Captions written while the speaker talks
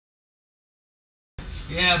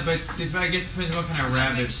Yeah, but I guess it depends on what kind of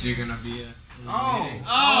rabbits you're gonna be.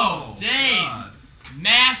 Oh, Dave,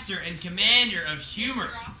 master and commander of humor.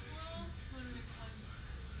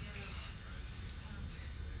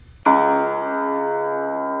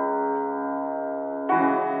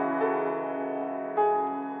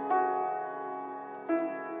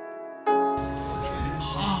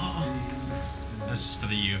 That's just for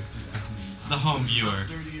the home viewer.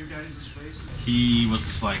 He was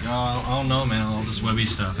just like, oh, I don't know, man, all this webby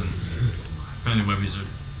stuff, and apparently webbies are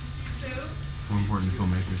more important to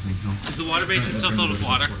filmmakers than film. Is the water basin still filled with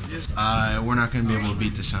water? We're not going to be able to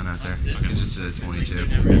beat the sun out there because it's at 22.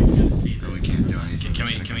 And we can't do anything. Can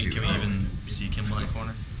we even see Kimball in that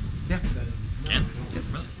corner? Yeah. Can? Yep.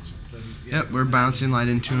 Really? Yep, we're bouncing light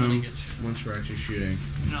into him once we're actually shooting.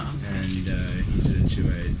 And he's at a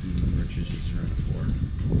 2.8 and Rich is around a 4.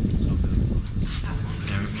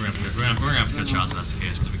 Yeah, we're gonna have to cut shots if that's the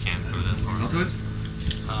case because we can't go that far. Good?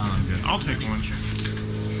 Good. I'll take one.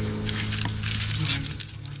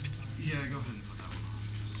 Yeah, go ahead and put that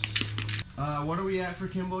one on. What are we at for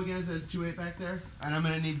Kimball again? Is that 2.8 back there? And I'm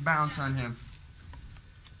going to need bounce on him.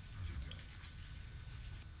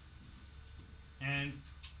 And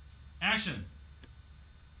action.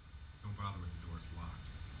 Don't bother with the door, it's locked.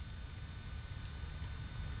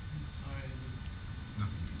 I'm sorry.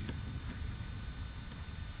 Nothing you do.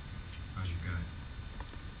 How's your gut?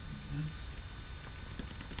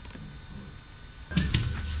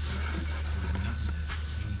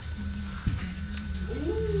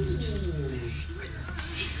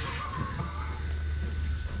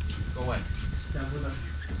 Go away.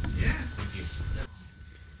 Yeah. Thank you.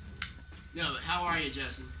 No, but how are you,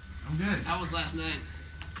 Justin? I'm good. How was last night?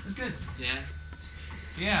 It's good. Yeah.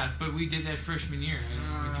 Yeah, but we did that freshman year.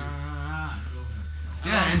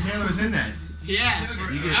 Yeah, and Taylor was in that. Yeah.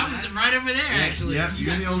 I was right over there, actually. Yep,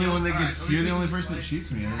 you're the only one that gets. You're the only person that shoots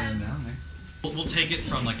me other than down there. We'll take it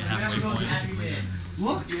from like a halfway point.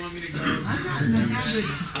 Look. You want me to go?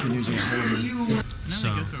 So,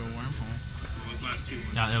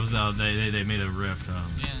 yeah, it was they made a rift.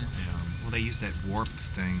 Well, they used that warp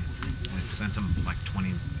thing, and it sent them like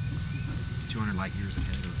 200 light years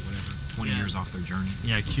ahead or whatever, 20 years off their journey.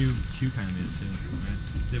 Yeah, Q kind of is too,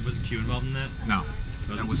 right? Was Q involved in that? No,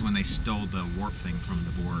 that was when they stole the warp thing from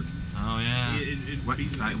the board. Oh yeah. It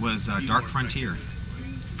was Dark Frontier.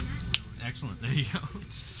 Excellent. There you go.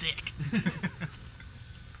 It's sick.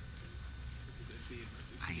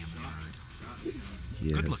 I am a nerd.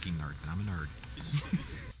 Yes. Good-looking nerd, but I'm a nerd.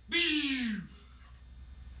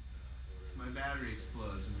 My battery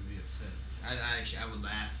explodes and we'd be upset. I would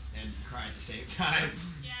laugh and cry at the same time.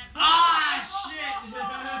 Ah, shit!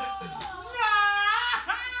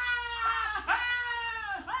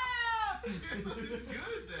 Good at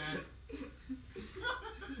that.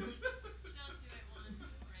 Still 2-1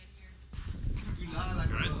 right here. You lie like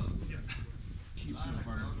a dog.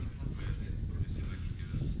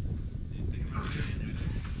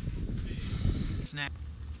 Snap.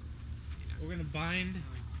 We're gonna bind.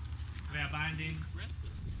 We have binding.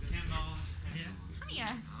 Kimball. Hiya.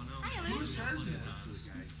 Hiya, Luce. That's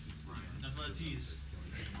what it is.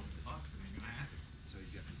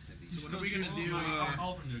 So what are we gonna do?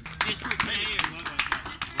 District A or what?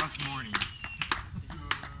 Rough morning.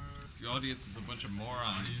 The audience is a bunch of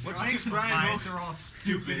morons. What makes Brian Volk, they're all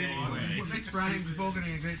stupid anyway. What makes Brian Volk a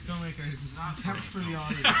great filmmaker is his contempt for the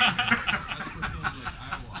audience.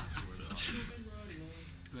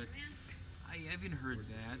 But I haven't heard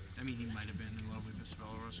that. I mean, he might have been in love with the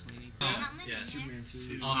spell Rossellini. Yes.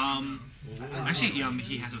 Actually,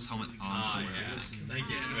 he has his helmet on. Thank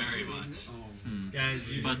you very much. Guys,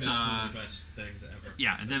 you But, one of the best things ever.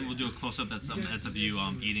 Yeah, and then we'll do a close-up that's of you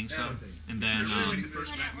eating stuff, and then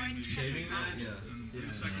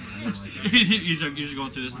he's usually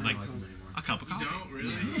going through this and it's like a cup of coffee. Don't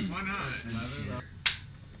really? Why not?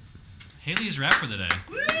 Haley is wrapped for the day.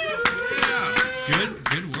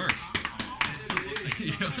 Good work.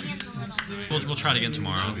 We'll try it again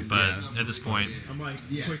tomorrow, but at this point, I'm like,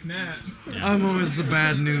 quick nap. I'm always the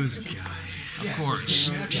bad news guy. of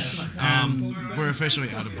course. We're officially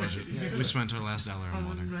out of budget. We spent our last dollar on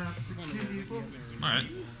water. All right.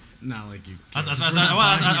 Not like you.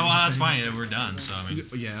 That's fine. We're done. So I mean,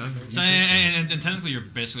 yeah. So and technically, you're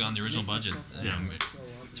basically on the original budget.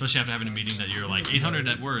 Especially after having a meeting that you're like 800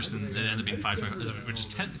 at worst, and it ended up being 525, which is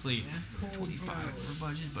technically 25 over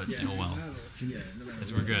budget. But oh well.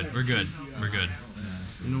 We're good. We're good. We're good.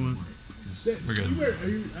 You know what? We're good. I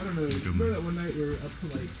don't know. Remember that one night we were up to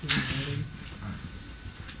like 2 in the morning?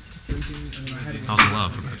 Drinking, and then I had I was in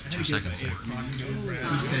love for about 2 seconds there.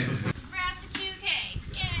 Wrap the 2K.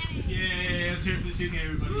 Yay! Yeah, Let's hear it for the chicken,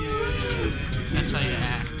 everybody. Yeah. That's how you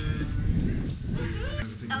act.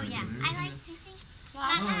 Oh yeah, I like to sing.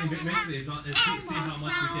 Basically, it's see how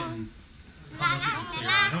much we can.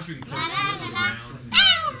 How much we can push around the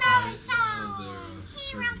size.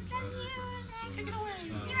 He wrote the music. He wrote the words.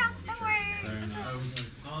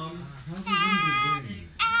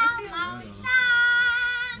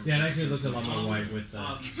 Yeah, it actually looks a lot more white with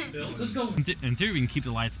let's go. In theory, we can keep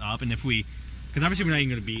the lights up, and if we, because obviously we're not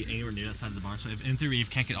even going to be anywhere near that side of the barn. So if, in theory, if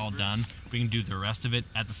we can't get all done, we can do the rest of it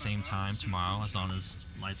at the same time tomorrow, as long as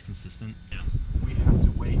light's consistent. Yeah. We have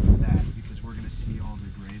to wait for that because we're going to see all the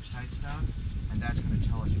gravesite stuff, and that's going to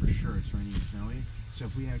tell us for sure it's raining and snowing. So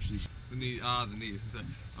if we actually the knee.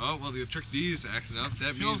 Oh well, the trick D is acting up.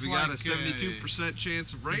 That means we got a 72%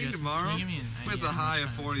 chance of rain tomorrow, with a high of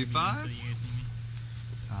 45.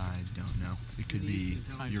 I don't know. It could be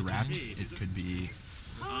you're wrapped. It could be.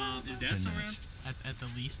 Is Dad still around? At the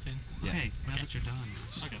least 10. Yeah. Hey, now that you're done,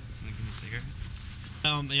 Okay. give me a cigarette.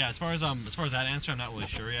 Yeah. As far as that answer, I'm not really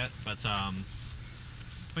sure yet, but yeah,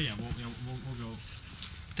 we'll go.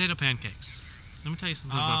 Potato pancakes. Let me tell you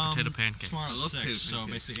something about potato pancakes. Tomorrow I love 6, potato so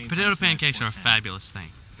pancakes. basically Potato pancakes are a fabulous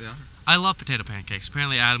thing. Yeah. I love potato pancakes.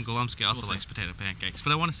 Apparently, Adam Golomsky also likes potato pancakes.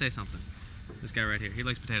 But I want to say something. This guy right here, he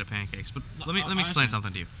likes potato pancakes. But let me explain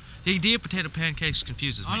something to you. The idea of potato pancakes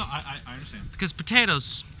confuses me. Oh, no, I understand. Because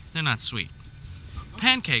potatoes, they're not sweet.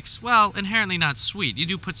 Pancakes, well, inherently not sweet. You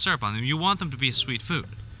do put syrup on them. You want them to be a sweet food.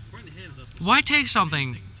 Why take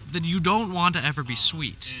something that you don't want to ever be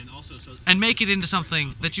sweet and make it into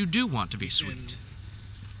something that you do want to be sweet?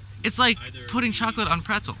 It's like putting chocolate on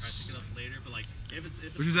pretzels.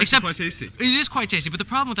 Which is actually quite tasty. It is quite tasty, but the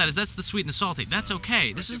problem with that is that's the sweet and the salty. That's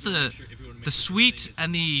okay. This is the sweet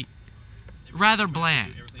and the rather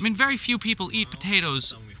bland. I mean, very few people eat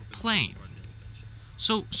potatoes plain.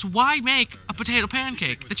 So why make a potato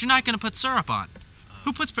pancake that you're not going to put syrup on?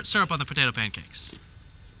 Who puts syrup on the potato pancakes?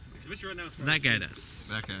 That guy does.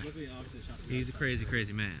 That guy. He's a crazy,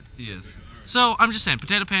 crazy man. He is. So I'm just saying,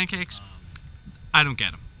 potato pancakes, I don't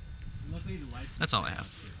get them. That's all I have.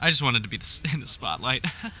 I just wanted to be in the spotlight.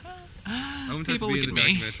 People look at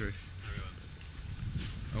me.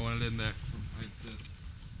 I want it in there. I insist.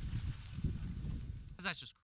 That's just